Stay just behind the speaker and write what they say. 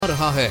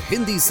रहा है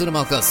हिंदी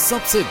सिनेमा का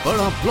सबसे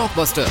बड़ा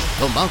ब्लॉकबस्टर।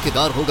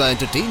 धमाकेदार होगा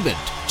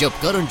एंटरटेनमेंट जब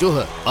करण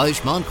जौहर,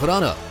 आयुष्मान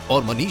खुराना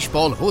और मनीष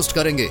पॉल होस्ट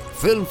करेंगे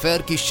फिल्म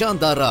फेयर की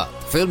शानदार रात।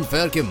 फिल्म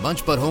फेयर के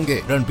मंच पर होंगे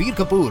रणबीर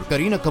कपूर,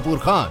 करीना कपूर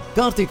खान,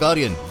 कार्तिक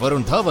आर्यन,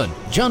 वरुण धवन,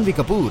 जानवी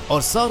कपूर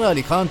और सारा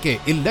अली खान के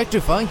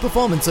इलेक्ट्रीफाइंग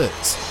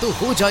परफॉर्मेंसेस। तो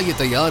हो जाइए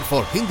तैयार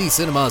for Hindi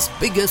cinema's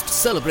biggest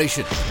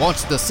celebration.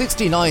 Watch the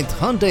 69th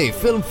Hyundai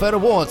Film Fair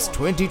Awards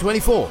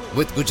 2024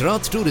 with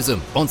Gujarat Tourism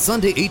on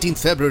Sunday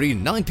 18th February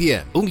 9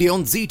 p.m. only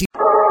on ZT.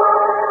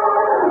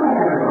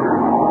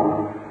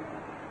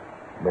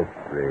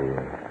 Mystery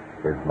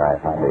is my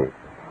hobby.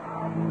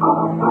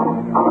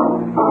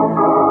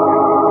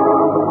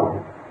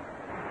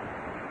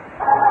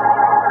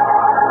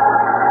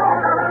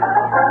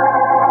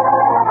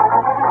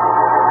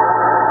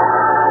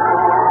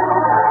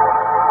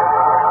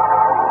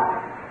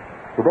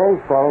 Today's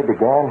story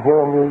began here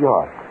in New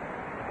York.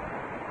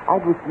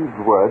 I'd received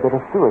word that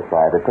a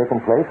suicide had taken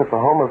place at the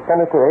home of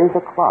Senator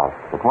Asa Clark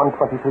at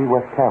 123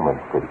 West Cameron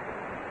Street,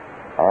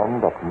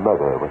 and that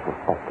murder was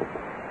suspected.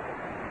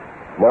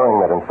 Knowing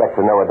that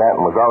Inspector Noah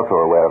Danton was also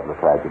aware of the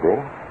tragedy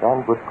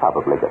and would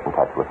probably get in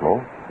touch with me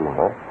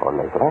sooner or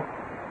later,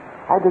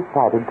 I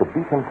decided to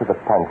beat him to the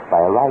punch by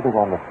arriving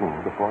on the scene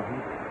before he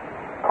did.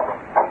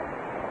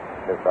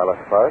 Miss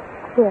Alice Clark?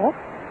 Yes?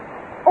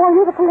 Oh, are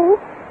you the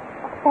police?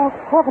 Thank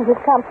heaven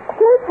you've come.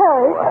 Please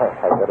hurry.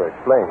 Oh, I'd better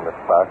explain, Miss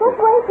Clark. Just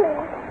wait,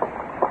 please.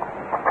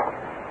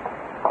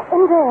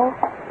 In there.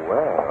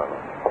 Well,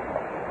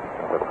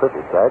 not a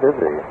pretty sight, is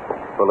he?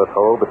 Bullet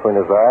hole between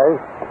his eyes,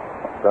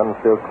 gun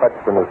still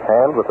clutched in his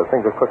hand with the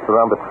finger crooked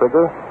around the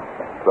trigger,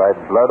 dried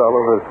blood all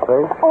over his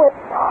face. Oh,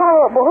 it's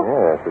horrible.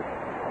 Yes, it's...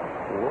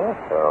 Yes,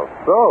 well,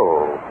 so...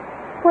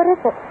 What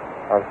is it?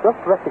 I've just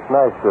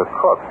recognized your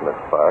corpse, Miss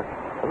Clark.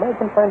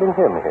 Imagine finding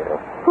him here.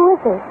 Who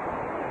is he?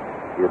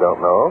 You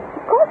don't know?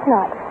 Of course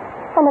not.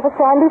 I never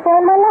saw him before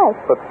in my life.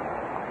 But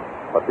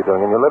what's he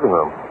doing in your living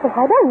room? Well,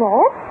 I don't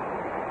know.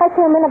 I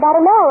came in about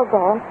an hour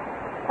ago.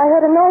 I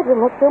heard a noise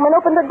in this room and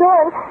opened the door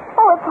and...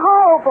 Oh, it's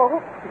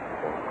horrible.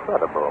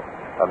 Incredible.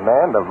 A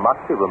man of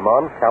Moxie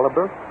Ramon's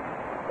caliber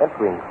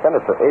entering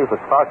Senator Asa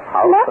Clark's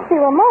house. Moxie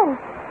Ramon?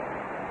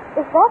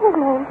 Is that his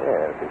name?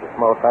 Yes, he's a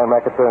small-time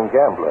racketeer and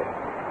gambler.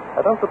 I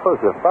don't suppose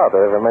your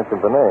father ever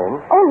mentioned the name.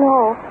 Oh,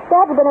 no.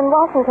 Dad's been in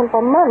Washington for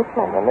months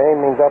now. And the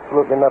name means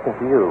absolutely nothing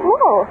to you.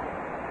 No.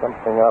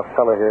 Something off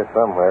color here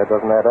somewhere.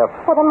 Doesn't add up.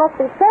 Well, there must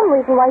be some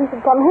reason why he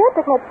should come here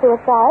to commit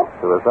suicide.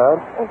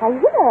 Suicide? Why,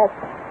 yes.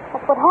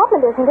 That's what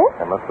happened, isn't it?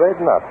 I'm afraid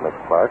not, Miss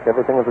Clark.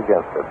 Everything is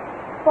against it.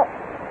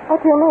 What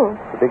do you mean?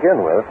 To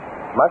begin with,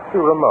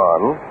 Moxie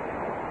Ramon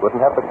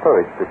wouldn't have the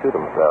courage to shoot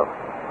himself.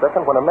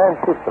 Second, when a man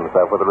shoots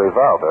himself with a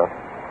revolver,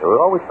 there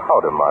are always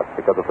powder marks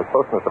because of the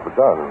closeness of the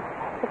gun.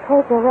 I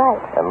suppose you're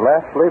right. And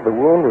lastly, the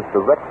wound is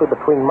directly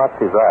between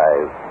Moxie's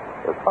eyes.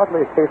 There's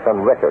hardly a case on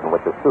record in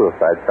which a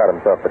suicide shot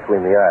himself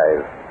between the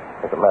eyes.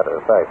 As a matter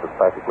of fact, it's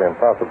practically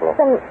impossible.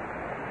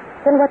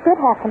 Then what did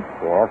happen?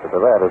 The answer to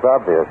that is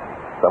obvious.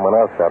 Someone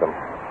else shot him.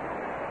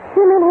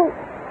 You mean he...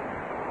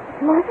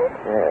 murdered?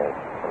 Yes.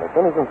 And as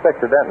soon as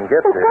Inspector Danton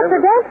gets here...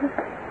 Inspector Danton?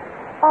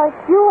 Are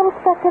you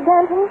Inspector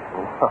Danton?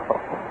 No,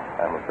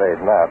 I'm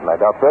afraid not. And I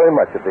doubt very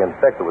much that the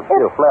inspector would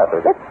feel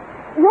flattered.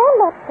 You're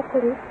not the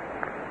police.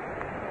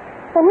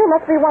 Then you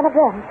must be one of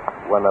them.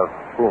 One of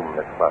whom,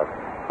 Miss Clark?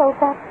 Oh,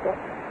 that's it.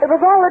 It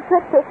was all a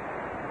trick to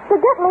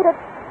get me to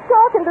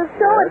talk and to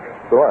show it.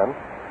 Go on.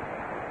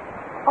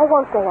 I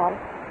won't go on.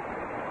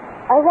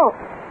 I won't.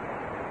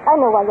 I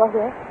know why you're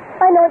here.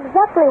 I know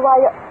exactly why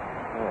you're...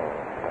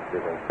 Must be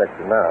the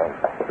inspector now.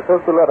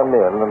 Suppose we let him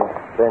in, and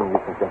then you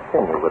can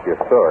continue with your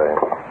story.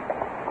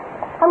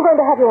 I'm going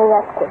to have you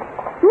arrested.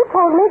 You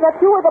told me that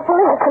you were the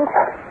police, and...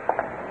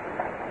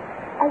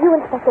 Are you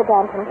Inspector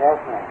Danton? Yes,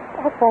 ma'am.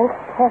 Oh, thank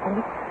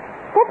heaven.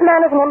 This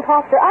man is an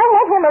imposter. I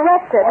want him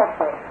arrested.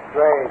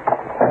 Great.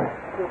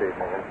 Good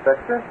evening,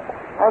 Inspector.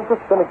 I've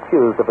just been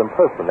accused of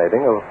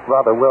impersonating a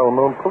rather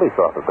well-known police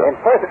officer.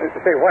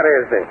 Say, what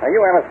is this? Are you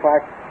Alice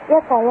Clark?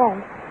 Yes, I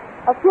am.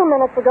 A few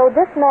minutes ago,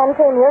 this man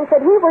came here and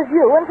said he was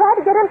you and tried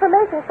to get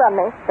information from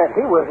me. Said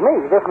he was me.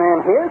 This man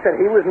here said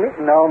he was me.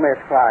 No, Miss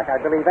Clark. I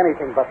believe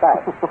anything but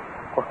that.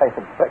 Why,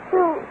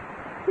 Inspector?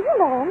 Do you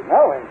know him?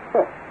 No, and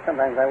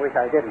sometimes I wish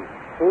I didn't.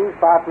 He's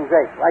Barton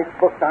Jake. Writes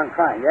books on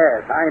crime.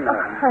 Yes, I know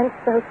him. I'm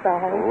so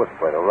sorry. Oh, it's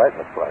quite all right,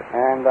 Miss Clark.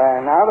 And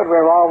now that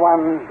we're all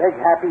one big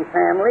happy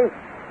family,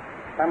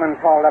 someone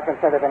called up and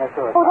said there'd been a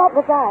suicide. Oh, that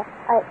was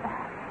I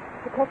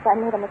guess I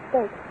made a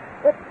mistake.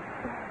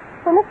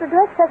 Well, Mr.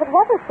 Drake says it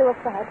wasn't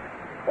suicide.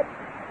 It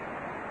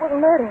was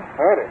murder.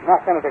 Murder? Not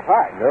Senator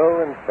Clark.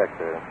 No,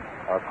 Inspector.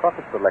 Our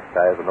corpus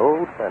selecti is an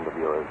old friend of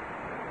yours,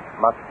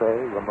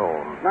 Moxie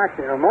Ramon.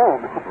 Moxie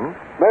Ramon?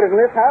 Murdered in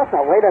this house?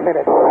 Now, wait a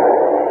minute.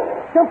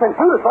 Jumping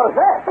through as far as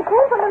that. It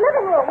came from the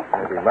living room.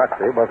 Maybe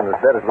Moxie wasn't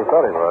as dead as we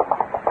thought he was.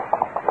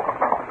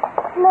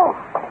 No.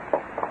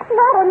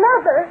 Not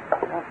another.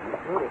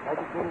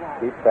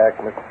 Keep back,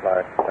 Miss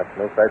Clark. That's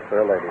no sight for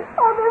a lady.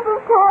 Oh, this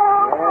is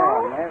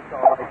terrible. Yeah, yes,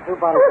 all right. Two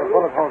bottles of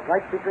bullet holes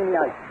right between the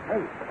eyes.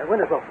 Hey, the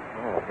window's open.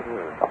 Oh,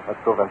 good.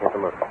 Let's go over and take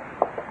a look.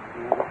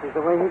 Yeah, is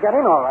the way he got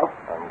in, all right.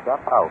 And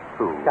got out,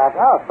 too. Got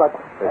out, but...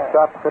 The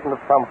shot couldn't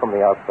have come from the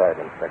outside,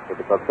 Inspector,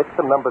 because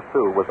victim number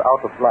 2 was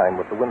out of line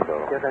with the window.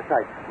 Yeah, that's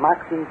right.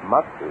 Moxie.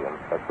 Moxie,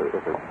 Inspector,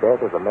 is as dead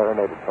as a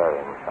marinated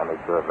herring. I make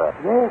sure of that.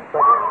 Yes,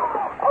 but...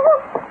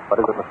 What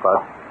is it, Miss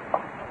Clark?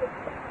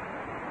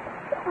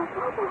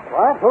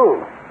 What?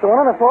 Who? The one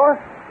on the floor?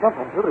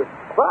 Nothing. You're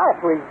right.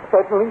 We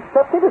certainly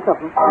stepped into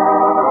something.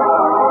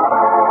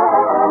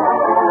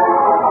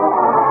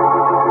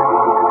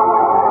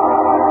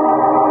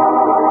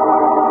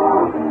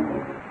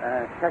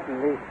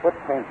 Checking these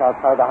footprints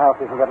outside the house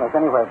isn't getting us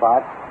anywhere,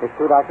 Bart. It's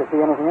too dark to see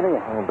anything in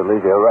here. I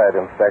believe you're right,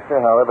 Inspector.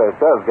 However, it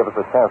does give us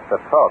a chance to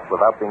talk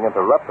without being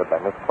interrupted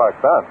by Miss Clark's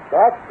aunt.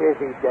 That's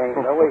busy, Dane.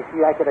 The way she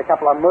acted a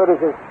couple of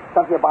murders is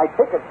something you buy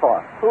tickets for.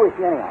 Who is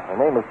she anyhow?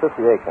 Her name is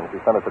Sissy Aiken.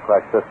 She's Senator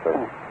Clark's sister.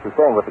 She's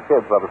staying with the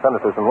kids while the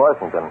senator's in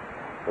Washington.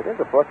 It is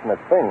a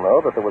fortunate thing, though,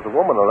 that there was a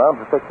woman around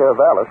to take care of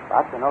Alice.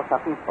 But you know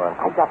something? What?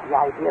 I got the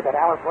idea that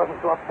Alice wasn't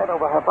so upset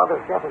over her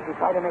brother's death as she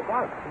tried to make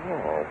out.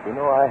 Yes, you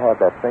know, I had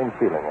that same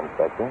feeling,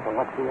 Inspector. So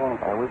what's the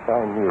answer? I wish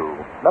I knew.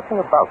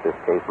 Nothing about this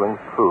case rings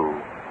true.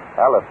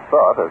 Alice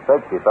thought, or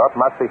said she thought,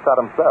 Moxie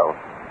shot himself.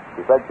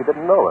 She said she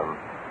didn't know him.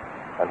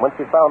 And when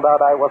she found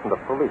out I wasn't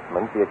a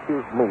policeman, she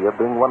accused me of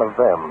being one of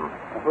them.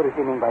 And what does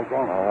she mean by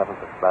Jane? I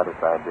haven't the slightest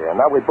idea.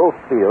 Now we both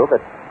feel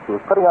that she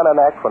was putting on an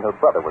act when her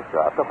brother was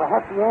shot. So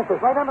perhaps the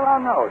answer's right under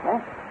our nose, eh?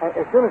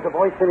 As soon as the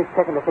boys finish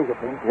checking the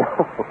fingerprints.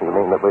 You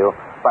mean that we'll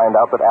find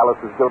out that Alice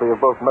is guilty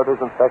of both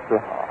murders, Inspector?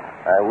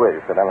 I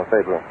wish, but I'm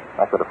afraid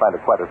I could have found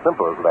it quite as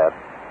simple as that.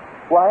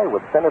 Why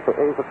would Senator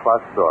Asa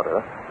Clark's daughter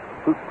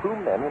shoot 2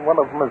 men and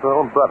one of them is her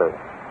own brother?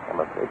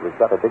 I'm afraid we've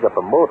got to dig up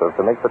a motive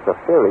to make such a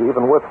theory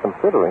even worth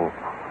considering.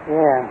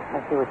 Yeah,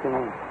 I see what you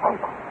mean. Hey,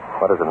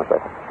 what is it,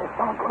 Inspector? there's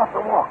someone going up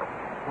the walk.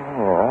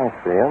 Yeah, I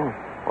see him.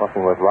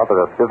 Walking with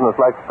rather a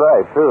business-like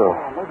stride, too.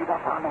 Yeah, maybe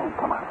that's our man.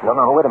 Come on.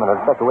 No, wait a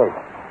minute. Inspector, wait.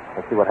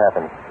 Let's see what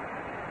happens.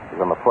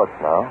 He's on the porch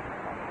now.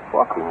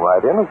 Walking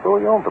right in as though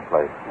he owned the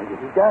place. Maybe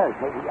he does.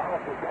 Maybe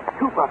Alice has got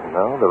 2 brothers.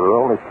 No, there are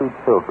only 2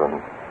 children.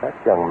 That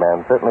young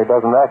man certainly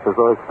doesn't act as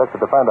though he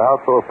expected to find a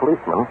house full of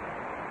policemen.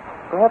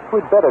 Perhaps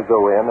we'd better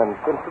go in and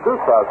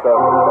introduce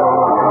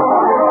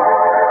ourselves.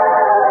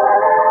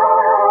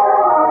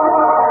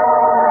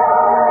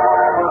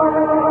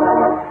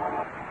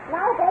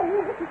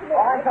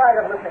 I'm tired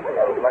of listening to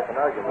you. Like an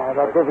argument.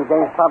 That busy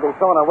dame's probably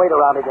throwing her weight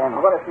around again.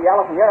 We're going to see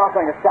Alice, and you're not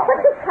going to stop But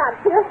me. you can't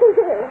see her. She's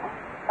ill.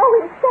 Oh,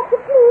 Inspector,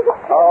 please.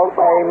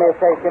 Okay, Miss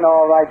Aiken,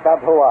 all right,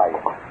 Bub. Who are you?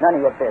 None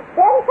of your business.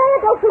 Then say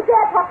it. Don't you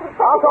dare talk to the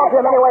I'll talk to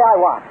him any way I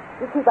want.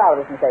 You keep out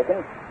of this, Miss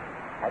Aiken.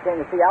 I came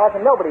to see Alice,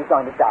 and nobody's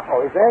going to stop.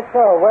 Oh, is that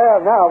so?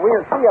 Well, now,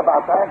 we'll see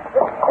about that.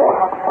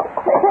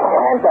 Take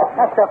your hands up.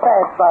 That's so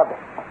fast, Bub.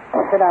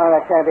 Sit down in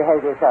that chair and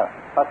behave yourself.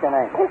 What's your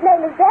name? His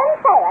name is Ben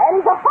Taylor, and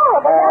he's a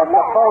horrible young man.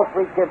 Suppose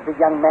we give the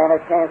young man a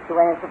chance to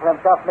answer for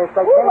himself, Miss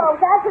He Aiken.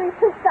 won't answer. He's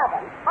too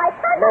stubborn. I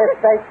can't Miss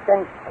understand. Aiken,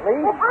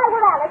 please. If I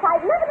were Alice,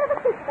 I'd never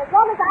kiss him as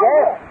long as I Yes,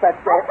 live. but...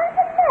 I can't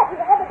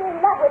imagine ever being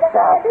in love with him.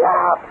 Stop,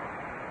 stop.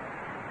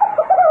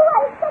 Oh, I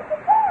expect you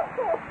to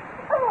answer.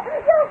 Oh,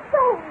 you're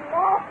so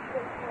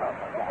nasty.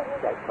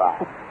 That's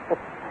fine.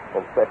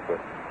 Inspector,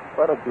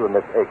 why don't you and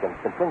Miss Aiken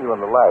continue in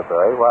the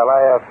library while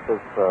I ask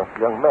this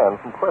young man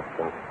some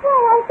questions?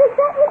 Well, I think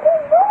that would be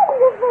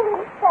wonderful,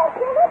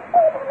 Inspector. Let's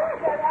see the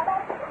library.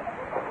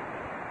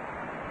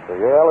 So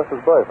you're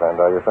Alice's boyfriend,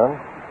 are you, son?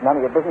 None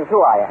of your business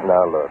who I am.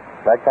 Now, look,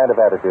 that kind of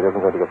attitude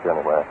isn't going to get you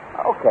anywhere.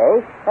 Okay.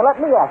 Now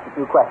let me ask a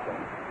few questions.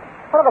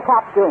 What are the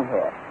cops doing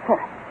here?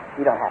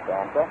 You don't have to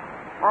answer.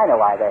 I know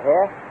why they're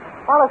here.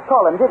 Alice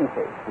called them, didn't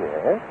she?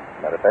 Yes,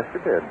 matter of fact, you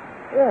did.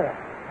 Yeah,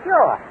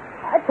 sure.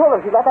 I told her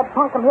if she let that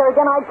punk come here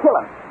again, I'd kill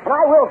him. And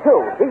I will,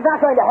 too. He's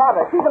not going to have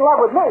her. She's in love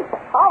with me.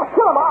 I'll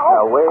kill him.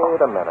 Now,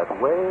 wait a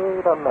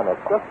minute.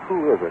 Just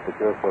who is it that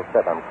you're so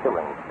set on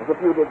killing? As if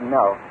you didn't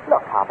know.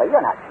 Look, Hopper,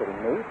 you're not kidding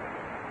me.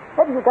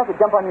 Maybe you got to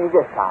jump on me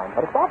this time.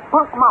 But if that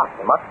punk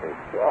Moxie... Moxie?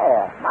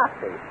 Yeah,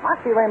 Moxie.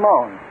 Moxie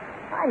Ramon.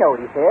 I know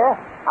he's here.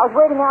 I was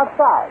waiting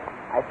outside.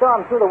 I saw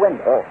him through the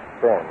window. Oh,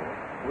 Ben,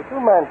 would you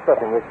mind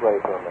stepping this way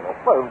for a minute?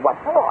 Well, what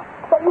for?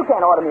 But you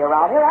can't order me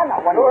around here. I'm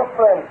not one of Your your...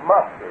 friend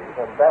Moxie's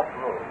in that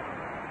room.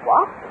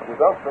 What? If you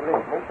don't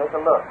believe me, take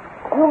a look.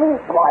 You mean...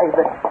 Why,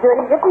 the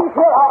dirty... If he's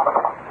here,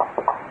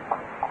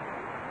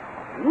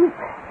 Jeep.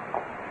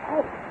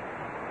 Hey,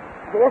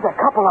 there's a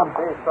couple of...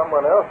 See,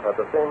 someone else had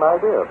the same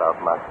idea about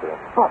Moxie.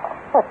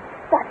 But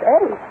that's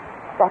Eddie.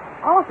 That's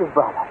Alice's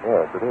brother.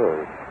 Yes, it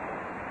is.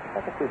 I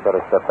think we'd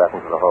better step back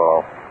into the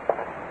hall.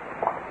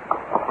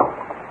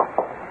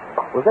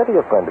 Was Eddie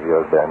a friend of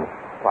yours, Ben?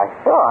 Why,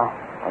 sure.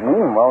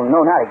 Well,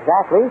 no, not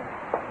exactly.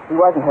 He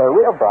wasn't her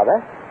real brother.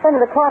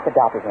 Senator Clark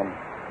adopted him.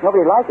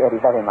 Nobody liked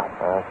Eddie very much.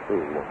 I see.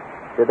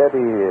 Did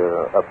Eddie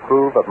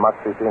approve of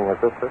Moxie seeing her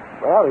sister?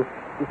 Well,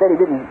 he said he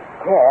didn't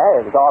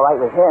care. It was all right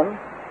with him.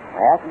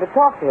 I asked him to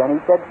talk to her, and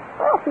he said,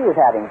 well, she was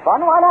having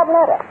fun. Why not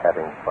let her?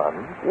 Having fun?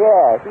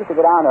 Yeah, she used to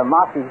go down to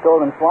Moxie's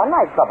Golden Swan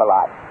nightclub a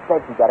lot.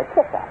 Said she got a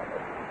kick out of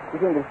it. She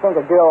seemed to think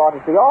a girl ought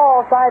to see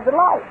all sides of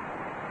life.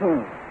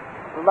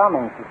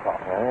 Slumming, she thought.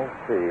 I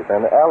see.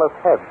 Then Alice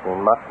had seen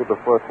Moxie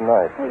before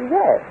tonight. Hey,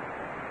 yes.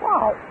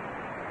 Why?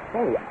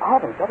 Hey, I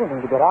haven't said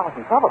anything to get Alice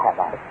in trouble, have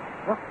I?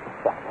 Just a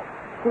second.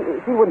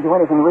 She wouldn't do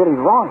anything really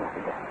wrong with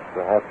me.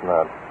 Perhaps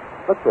not.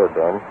 Look here,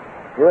 Ben.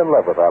 You're in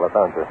love with Alice,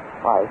 aren't you?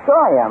 Why, sure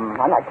I am.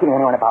 I'm not kidding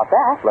anyone about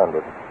that.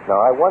 Splendid.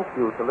 Now, I want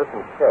you to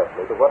listen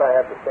carefully to what I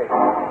have to say.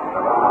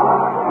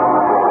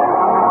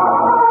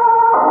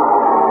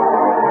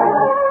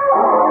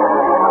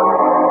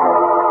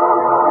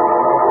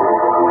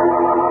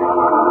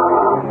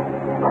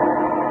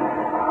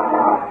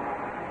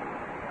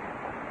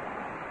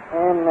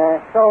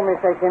 So,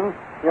 Miss Aiken,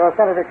 you're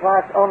Senator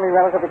Clark's only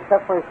relative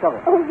except for his children.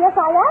 Oh, yes,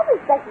 I am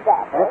expected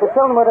that. And if the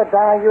children were to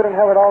die, you'd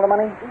inherit all the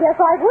money? Yes,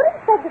 I would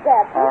expect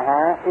that.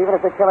 Uh-huh. Even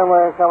if the killer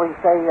were, shall we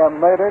say,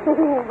 murdered?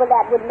 Well,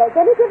 that wouldn't make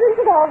any difference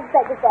at all,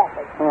 Inspector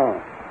Stafford.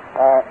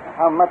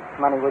 How much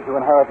money would you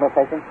inherit, Miss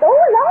Aiken? Oh,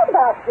 around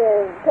about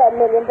 $10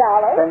 million.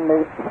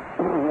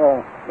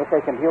 Miss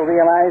Aiken, do you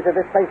realize that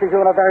this places you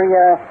in a very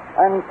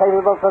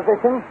unfavorable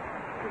position?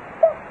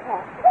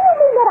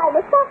 I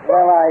was suspect.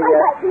 Well, I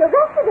might be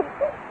arrested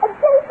and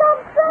face on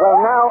trial. Well,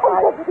 now,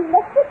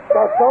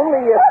 That's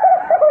only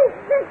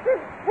Mr.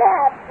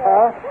 Stafford.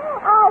 Huh?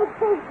 I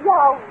think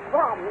you're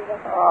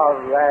wonderful. All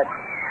right.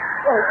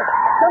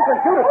 Something,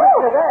 Judith,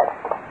 listen to that.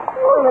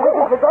 Where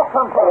did the dog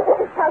come from?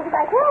 It comes to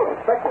my hand.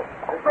 Inspector,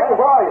 where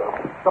are you?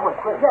 Someone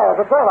screamed. Yeah,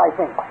 the girl, I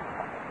think.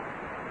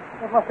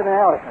 It must have been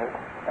Alice.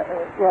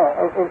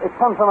 It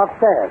comes from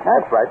upstairs.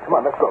 That's right. Come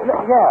on, let's go.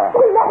 Yeah.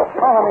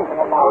 Follow me.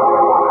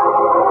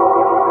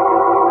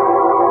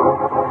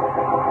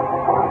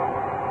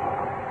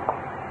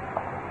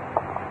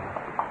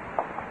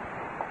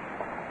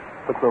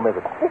 Which room is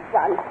it? This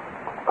one.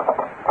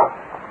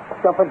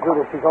 Jumping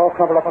Judith. She's all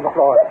crumpled up on the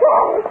floor.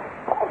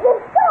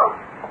 Stop!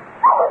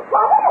 Someone's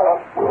got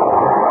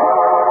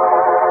Alice!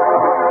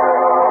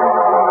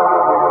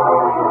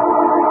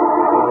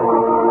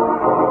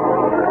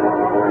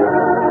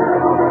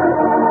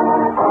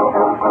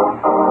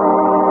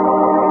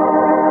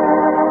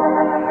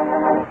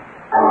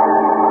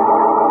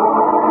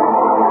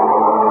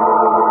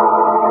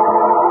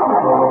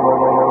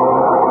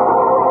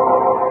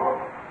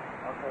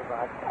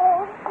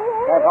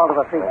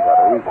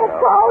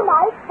 It's all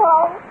my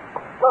fault.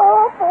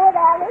 Poor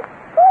Alice.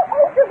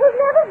 Angel will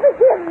never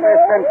forgive me.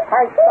 Listen,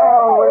 pipe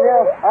down, will you?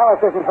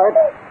 Alice isn't hurt.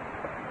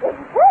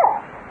 Isn't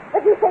hurt?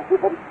 But you said she'd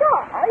been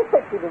shot. I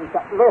said she didn't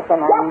shot. Listen,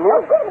 I Yes, knew.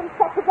 you did,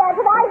 Inspector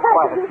Gadget. I heard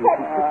what you said.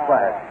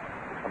 Quiet.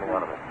 Coming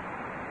out of it.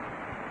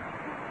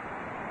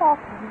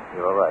 Catherine.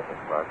 You're all right,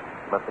 Miss Clark.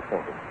 You must have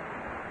fainted.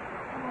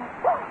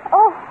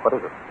 Oh, What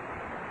is it?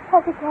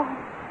 how's it going?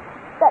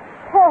 That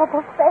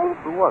terrible face.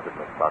 Who was it,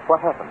 Miss Clark?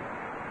 What happened?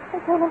 He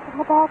came in from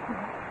the balcony.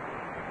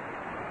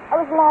 I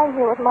was lying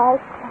here with my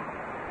eyes closed.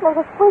 There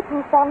was a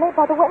squeaking sound made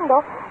by the window,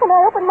 and I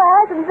opened my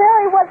eyes, and there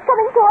he was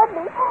coming toward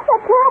me.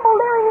 That terrible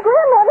leering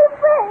grin on his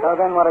face. So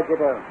then what did you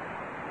do?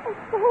 I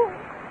screamed.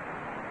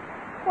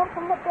 Jumped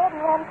from the bed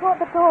and ran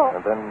toward the door.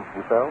 And then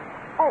you fell?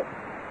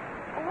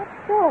 I'm not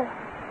sure.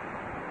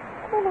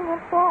 Feeling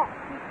was black.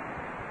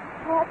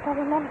 Perhaps I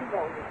remember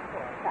those.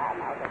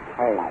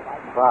 Hey,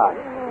 Bob.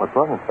 What's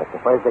wrong, Inspector?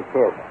 Where's the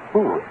kid?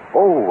 Who?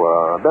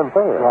 Oh, Ben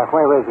Thayer. Yeah,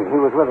 where is he? He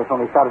was with us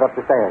when we started up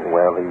the stairs.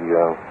 Well,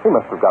 he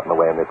must have gotten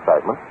away in the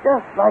excitement.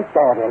 Just like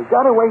that, eh?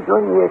 Got away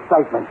during the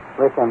excitement.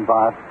 Listen,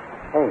 Bob.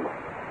 Hey,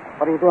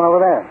 what are you doing over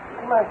there?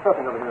 Do you mind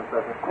stepping over here,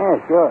 Inspector? Yeah,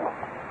 sure.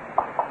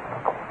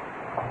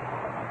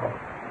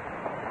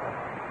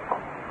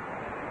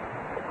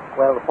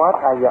 Well, what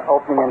are you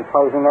opening and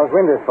closing those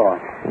windows for?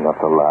 Not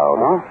so loud.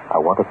 Huh? I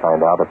want to find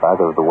out if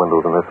either of the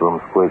windows in this room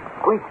squeak.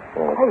 Squeak?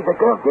 Yes. Hey, the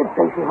girl did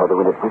say she heard the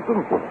window squeak,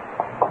 didn't she?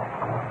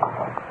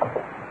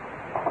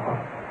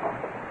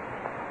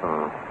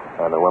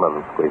 Neither one of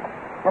them squeaked.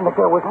 And the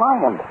girl was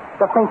lying.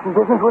 The fainting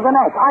business with an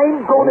axe. I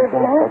ain't going to...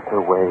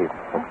 Inspector, wait.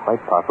 It's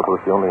quite possible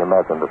she only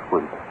imagined the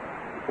squeak.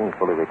 She seems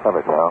fully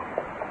recovered now.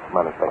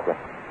 Come on, Inspector.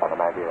 I have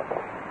an idea.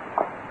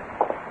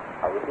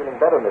 Are you feeling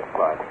better, Miss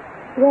Clark?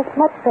 Yes,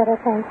 much better,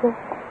 thank you.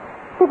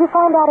 Did you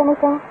find out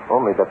anything?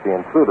 Only that the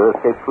intruder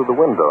escaped through the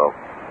window.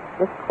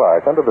 Miss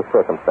Clark, under the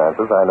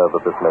circumstances, I know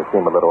that this may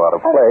seem a little out of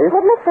place.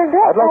 But Mr.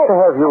 Drake, I'd like to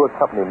have you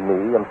accompany me,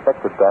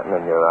 Inspector Datton,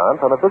 and your aunt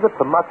on a visit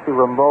to Moxie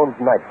Ramone's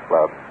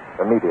nightclub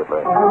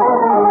immediately.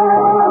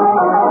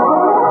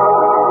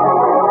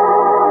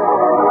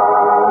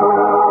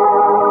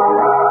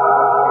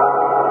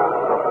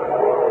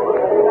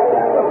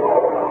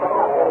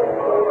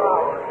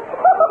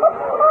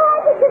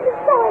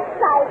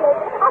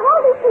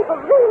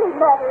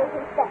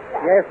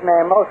 Yes,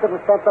 ma'am. Most of them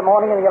spent the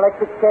morning in the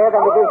electric chair,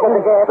 then they go to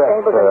the gas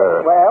chambers.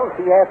 And well,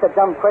 she asked a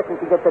dumb question,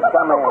 she gets a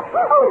dumb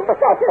answer. Oh,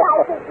 Inspector, I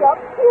think you're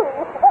cute.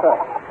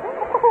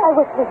 I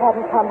wish we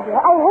hadn't come here.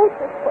 I hate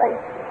this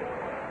place.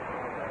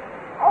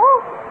 Oh.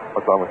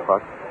 What's wrong with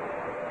Clark?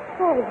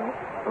 There he is.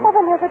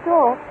 Over near the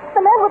door.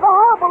 The man with the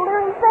horrible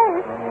leering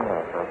face.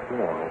 Yes, I see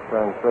him. He's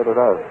staring straight at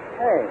us.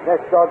 Hey,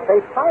 that's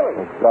dog-faced Pilot.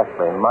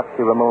 Exactly.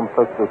 Moxie Ramone,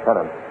 first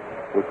lieutenant.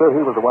 You're sure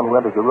he was the one who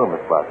entered your room,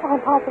 Miss Clark?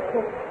 I'm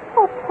positive.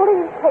 Oh,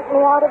 Please take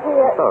me out of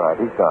here. It's all right.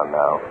 He's gone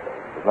now.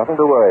 There's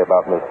nothing to worry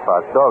about, Miss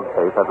Clark.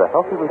 Dogface has a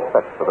healthy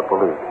respect for the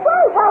police.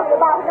 Don't tell me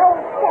about no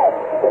mistake.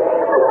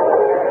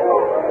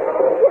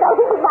 You know,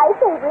 this is my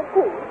favorite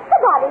too.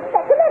 Come on,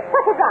 Inspector. Let's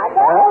touch a ride,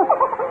 eh?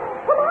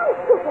 Come on,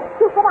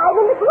 stupid. I'm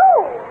in the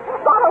groove.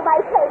 Borrow my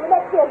plane and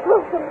let's see a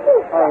gruesome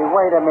scene. Hey,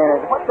 wait a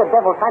minute. What the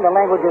devil kind of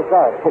language is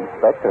that?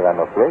 Inspector,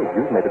 I'm afraid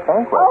you've made a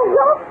sound Oh,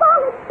 you're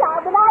falling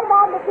down and I'm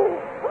on the beat.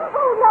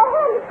 Oh, now,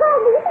 honey, throw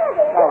me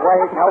heavy. Now,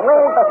 wait.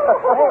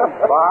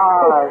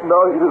 Boss. No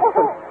use,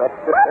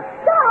 Inspector.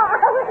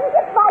 Stop.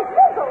 It's my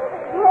fiddle.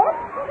 Yes?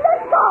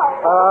 Let's go.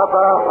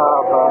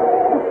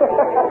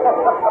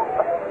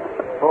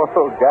 Oh,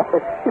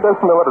 Gaffer, he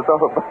doesn't know what it's all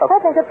about. I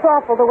think it's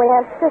awful the way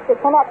Aunt Sissy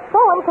can act so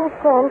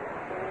unconcerned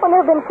when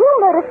there have been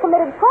 2 murders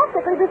committed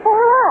practically before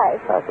her eyes.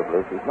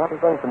 Possibly. She's not as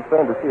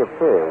unconcerned as she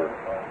appears.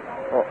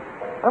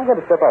 I'm going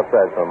to step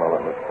outside for a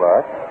moment, Miss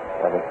Clark.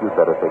 I think you'd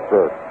better take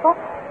this. What?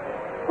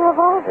 Your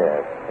revolver?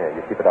 Yes. Here,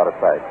 you keep it out of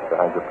sight,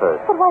 behind your purse.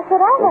 But why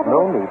should I have There's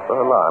no need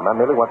for alarm. I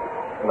merely want to...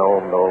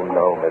 No,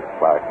 Miss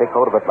Clark. Take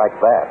hold of it like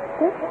that.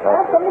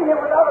 That's something you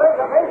without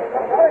reservation.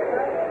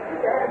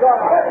 It's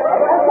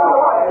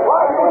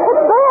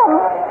Ben.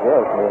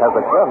 Yes, and he has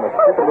a gun. I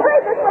was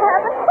afraid this would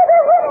happen. But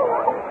they're winning.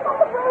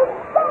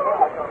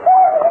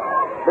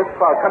 Miss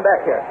Clark, come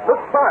back here.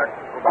 Miss Clark!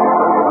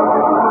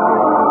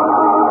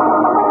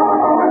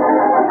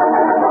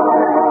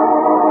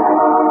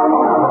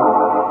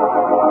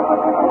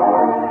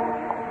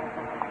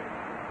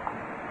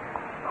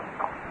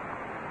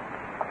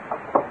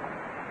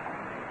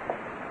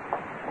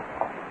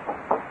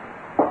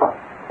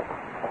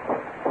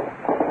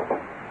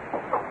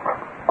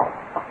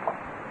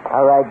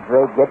 All right,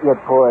 Drake, get your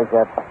paws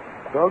up.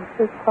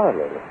 Dogfish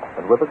Tyler.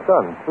 And with a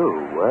gun, too.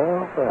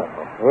 Well.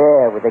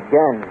 Yeah, with a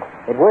gun.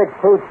 It works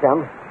too,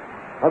 chum.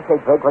 Okay,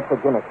 Drake, what's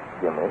the gimmick?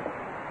 Gimmick?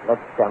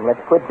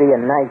 Let's quit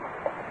being nice.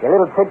 Your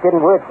little trick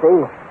didn't work, see?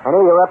 I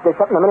knew you were up to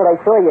something the minute I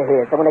saw you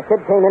here. So when the kid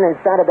came in and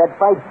started that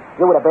fight,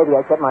 you were the baby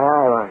I set my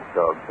eye on.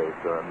 Dogface,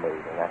 you're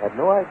amazing. I had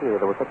no idea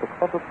there was such a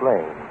clever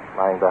brain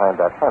lying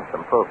behind that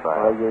handsome profile.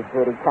 Oh, you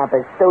dirty cop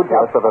is so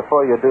Yes, so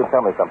before you do,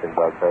 tell me something,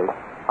 Dogface.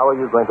 How are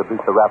you going to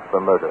beat the rap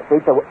for murder?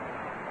 Beat the...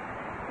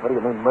 What do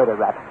you mean, murder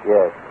rap?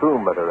 Yes, 2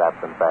 murder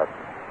raps, in fact.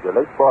 Your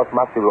late boss,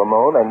 Moxie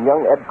Ramon, and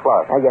young Ed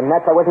Clark. Now, you're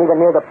nuts. I wasn't even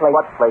near the place.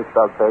 What place,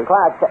 Dogface?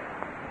 Clark.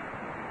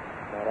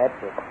 Now, that's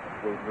it.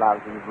 You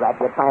lousy rat.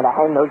 You're trying to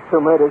hang those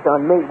 2 murders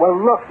on me. Well,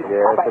 look.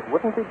 Yes, it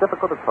wouldn't be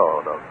difficult at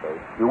all,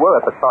 Dogface. You were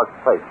at the Clark's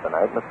place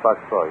tonight. Miss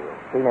Clark saw you.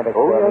 She never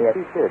Oh, saw me. yes,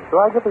 she did.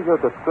 So I give her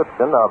your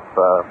description of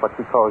what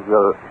she calls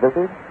your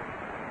visage?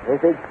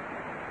 Visage?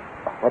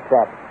 What's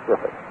that?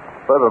 Terrific.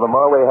 Further, the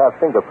Marway have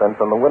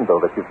fingerprints on the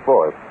window that you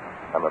forced.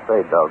 I'm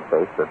afraid,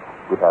 Dogface, that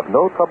we'd have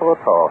no trouble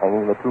at all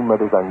hanging the 2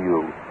 murders on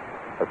you.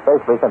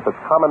 Especially since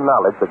it's common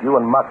knowledge that you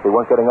and Moxie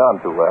weren't getting on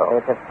too well.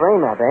 It's a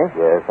frame-up,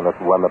 eh? Yes, and it's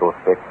one that'll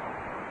stick.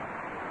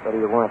 What do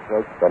you want,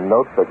 Drake? The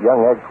note that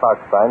young Ed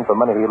Clark signed for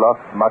money he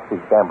lost at Moxie's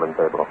gambling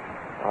table.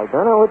 I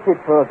don't know what you're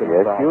talking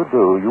Yes, about. you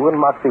do. You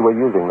and Moxie were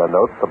using the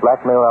notes to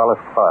blackmail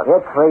Alice Clark.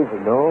 You're crazy.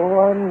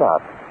 No, I'm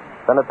not.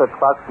 Senator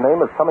Clark's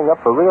name is coming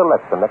up for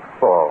re-election next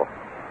fall.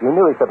 You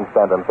knew he couldn't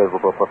stand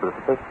unfavorable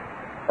publicity.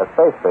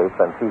 Especially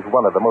since he's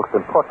one of the most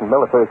important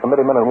military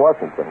committeemen in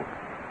Washington.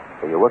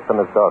 So you worked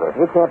on his daughter.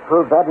 You can't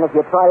prove that, and if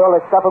you try, all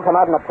this stuff will come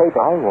out in the paper.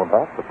 I won't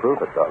have to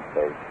prove it,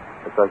 Dogface.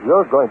 Because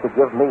you're going to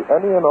give me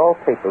any and all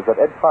papers that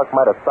Ed Clark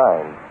might have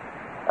signed.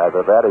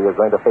 Either that or you're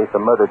going to face a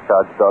murder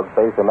charge,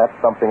 Dogface, and that's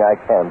something I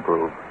can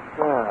prove.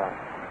 Ah.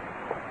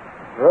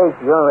 Drake,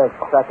 you're a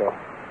sucker.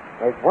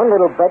 There's one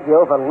little bet you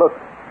overlooked.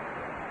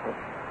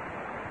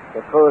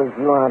 Suppose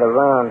you aren't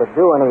around to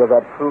do any of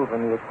that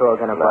proving you're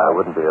talking about. I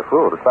wouldn't be a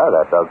fool to try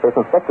that, Dogface.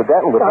 Inspector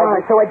Danton would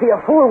have... So I'd be a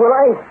fool, will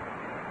I?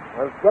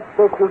 Well, get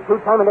this, you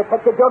 2-timing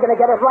detective. You're going to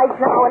get it right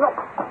now. And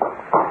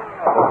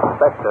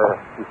Inspector,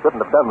 you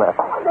shouldn't have done that.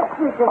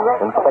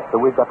 Inspector,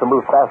 we've got to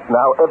move fast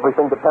now.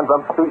 Everything depends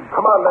on speed.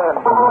 Come on, man.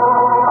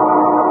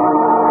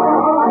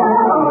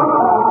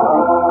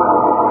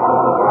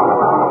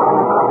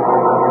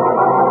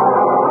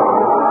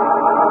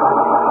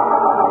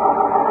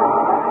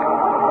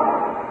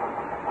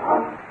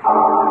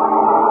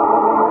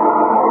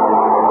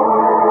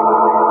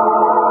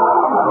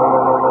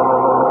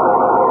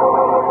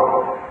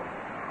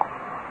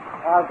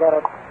 I'll get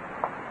it.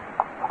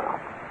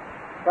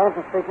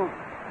 Johnson speaking.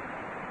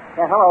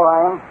 Yeah, hello,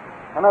 Ryan.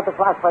 I'm at the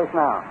Clark place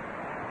now.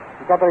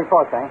 You got the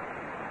report, eh?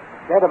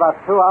 Dead about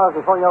 2 hours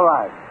before you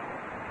arrived.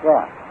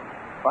 Yeah.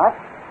 What?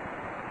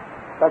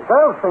 The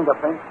girl's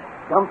fingerprints?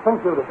 Don't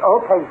think you did.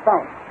 Okay,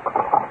 thanks.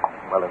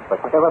 Well,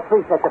 Inspector. There were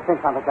 3 sets of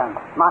prints on the gun.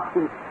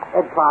 Moxie,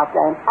 Ed Clark,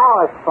 and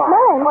Alice Clark.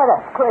 Man. Why,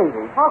 that's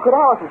crazy. How could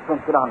Alice's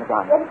prints get on the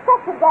gun?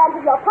 Inspector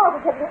Danton, you're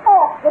positively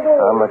off the beam.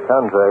 On the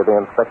contrary, the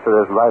inspector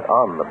is right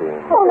on the beam.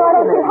 Oh, no, I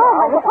don't see how.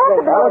 What's the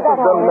possibility Alice of has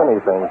that? done many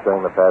things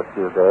during the past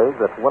few days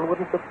that one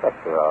wouldn't suspect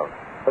her of.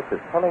 Such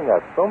as telling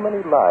us so many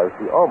lies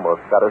she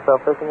almost got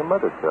herself facing a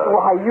murder charge.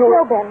 Why, you...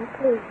 No, Ben,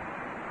 please.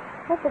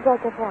 Mr.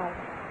 Drake is right.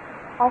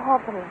 I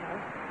have been in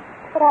there.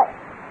 But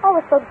I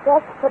was so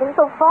desperate and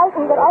so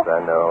frightened that Yes,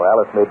 I know.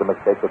 Alice made the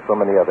mistake that so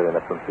many other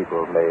innocent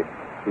people have made.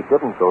 She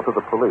didn't go to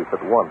the police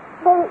at once.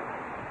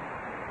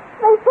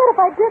 They said if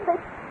I did,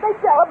 they'd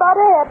tell about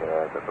Ed.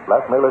 Yes, it's a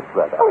blackmailer's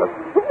threat, Alice.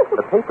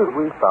 The papers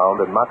we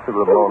found in Moxie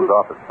Ramone's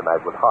office tonight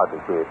would hardly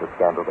create the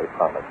scandal they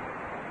promised.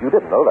 You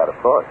didn't know that, of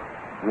course.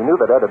 You knew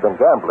that Ed had been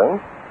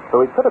gambling,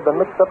 so he could have been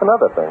mixed up in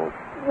other things.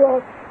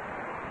 Yes.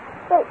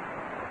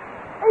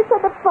 They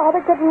said that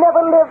Father could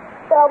never live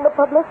down the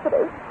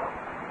publicity.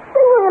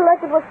 Being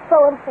reelected was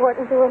so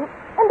important to him,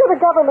 and to the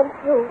government,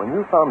 too. When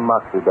you found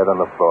Moxie dead on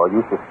the floor,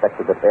 you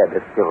suspected that Ed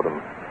had killed him.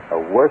 A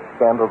worse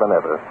scandal than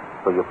ever.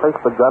 So you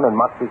placed the gun in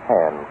Moxie's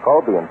hand,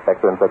 called the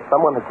inspector, and said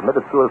someone had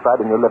committed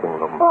suicide in your living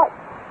room. But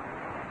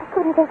I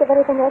couldn't think of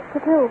anything else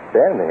to do.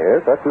 Dan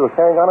here thought you were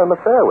carrying on an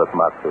affair with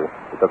Moxie,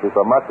 because he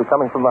saw Moxie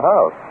coming from the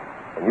house.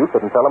 And you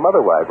couldn't tell him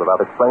otherwise without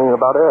explaining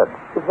about Ed.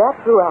 Is that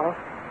true, Alice?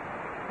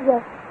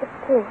 Yes, it's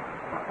true.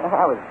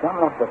 I was dumb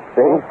enough to...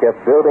 Things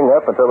kept building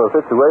up until the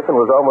situation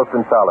was almost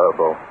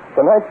intolerable.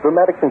 Tonight's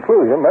dramatic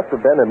conclusion must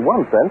have been, in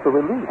one sense, a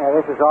relief.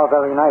 This is all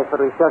very nice,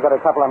 but we've still got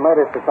a couple of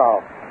murders to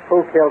solve.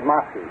 Who killed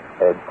Moxie?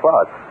 Ed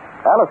Clark.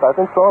 Alice, I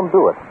think, saw him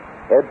do it.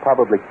 Ed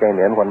probably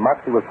came in when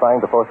Moxie was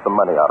trying to force some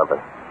money out of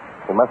him.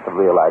 He must have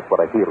realized what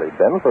a heel he'd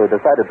been, so he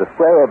decided to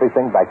square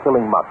everything by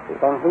killing Moxie.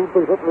 Then he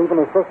beat it, leaving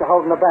his sister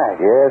holding the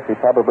bag. Yes, he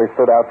probably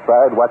stood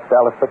outside, watched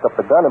Alice pick up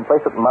the gun, and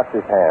place it in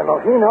Moxie's hand.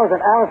 So he knows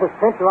that Alice's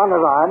prints are on the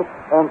rod,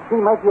 and she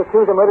might be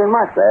accused of murdering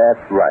Moxie.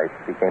 That's right.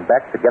 He came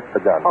back to get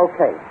the gun.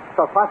 Okay.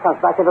 So Clark comes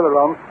back into the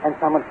room, and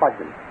someone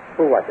plugged him.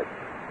 Who was it?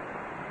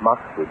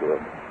 Moxie did.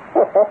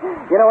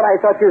 You know what I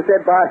thought you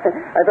said, Bart?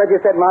 I thought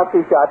you said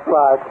Moxie shot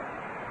Clark.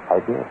 I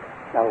did.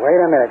 Now, wait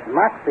a minute.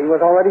 Moxie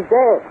was already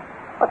dead.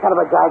 What kind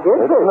of a gag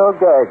is It's this? no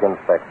gag,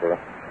 Inspector.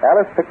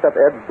 Alice picked up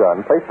Ed's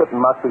gun, placed it in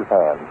Moxie's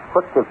hand,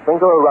 crooked his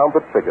finger around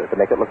the trigger to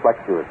make it look like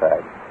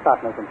suicide.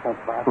 Stop making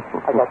sense, Bart.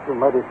 I got 2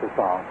 murders to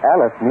solve.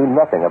 Alice knew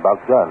nothing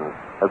about guns,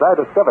 as I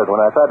discovered when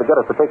I tried to get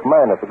her to take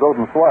mine at the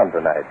Golden Swan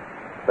tonight.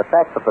 The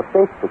fact that the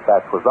safety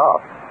catch was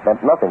off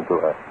meant nothing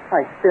to her.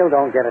 I still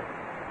don't get it.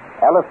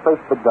 Alice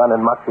placed the gun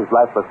in Moxie's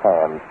lifeless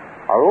hand.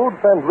 Our old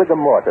friend Rigor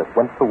Mortis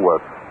went to work.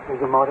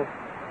 Rigor Mortis?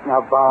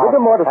 Now, Bart...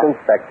 Rigor Mortis,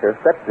 Inspector,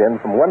 steps in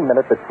from 1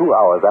 minute to 2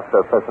 hours after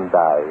a person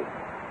dies.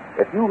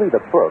 If you read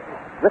a book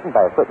written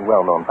by a certain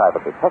well-known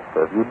private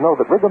detective, you'd know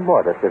that rigor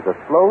mortis is a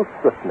slow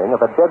stiffening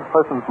of a dead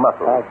person's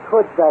muscles.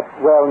 Could that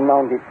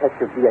well-known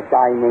detective be a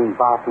guy named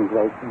Barton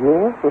Blake?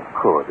 Yes, it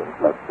could,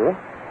 Inspector.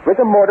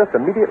 Rigor mortis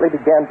immediately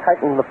began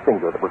tightening the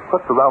finger that was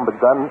crooked around the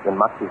gun in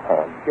Moxie's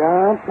hand.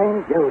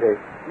 Jumping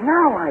Judas.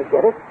 Now I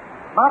get it.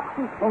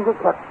 Moxie's finger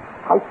kept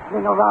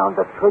tightening around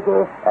the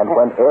trigger. And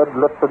when Ed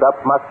lifted up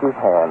Moxie's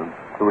hand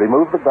to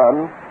remove the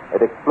gun,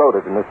 it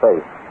exploded in his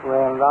face.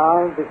 Well,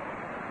 I'll just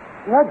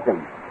nudge him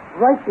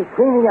right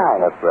between the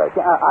eyes. That's right.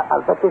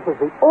 I'll bet this is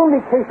the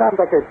only case on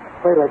record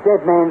where a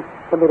dead man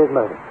committed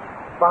murder.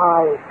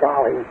 By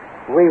golly,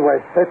 we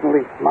were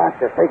certainly smart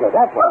to figure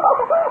that one.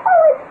 Oh,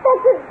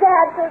 Inspector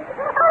Danton,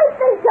 I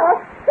think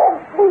you're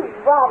simply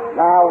wrong.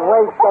 Now,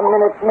 wait a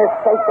minute, Miss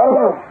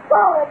Satan.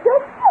 Forward,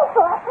 you're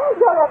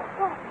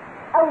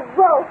a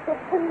roasted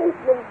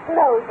policeman's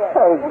clover.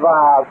 Hey,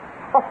 Bob.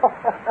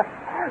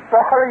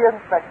 Sorry,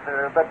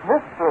 Inspector, but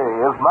mystery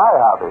is my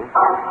hobby.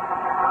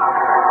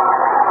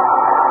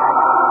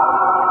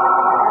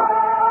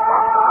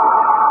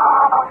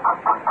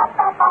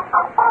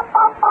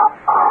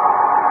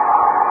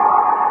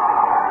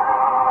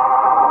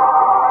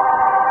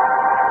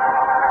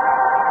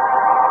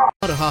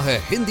 रहा है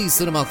Hindi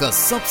cinema का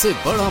सबसे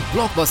बड़ा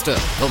blockbuster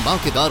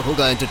धमाकेदार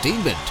होगा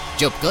entertainment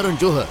जब करण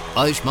जौहर,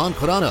 आयुष्मान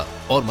खुराना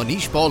और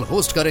Manish Paul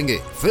host करेंगे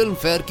फिल्म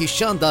फेयर की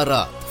शानदार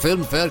रात।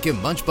 फिल्म फेयर के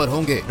मंच पर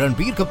होंगे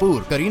रणबीर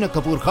कपूर, करीना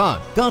कपूर खान,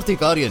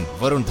 कार्तिक आर्यन,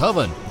 वरुण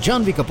धवन,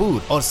 जानवी कपूर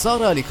और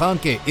सारा अली खान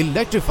के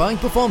इलेक्ट्रीफाइंग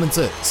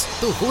परफॉर्मेंसेस।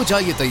 तो हो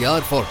जाइए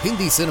तैयार for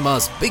Hindi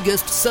cinema's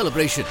biggest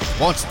celebration.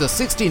 Watch the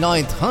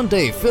 69th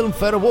Hyundai Film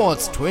Fair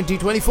Awards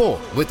 2024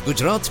 with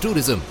Gujarat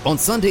Tourism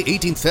on Sunday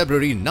 18th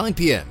February 9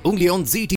 p.m. only on ZT.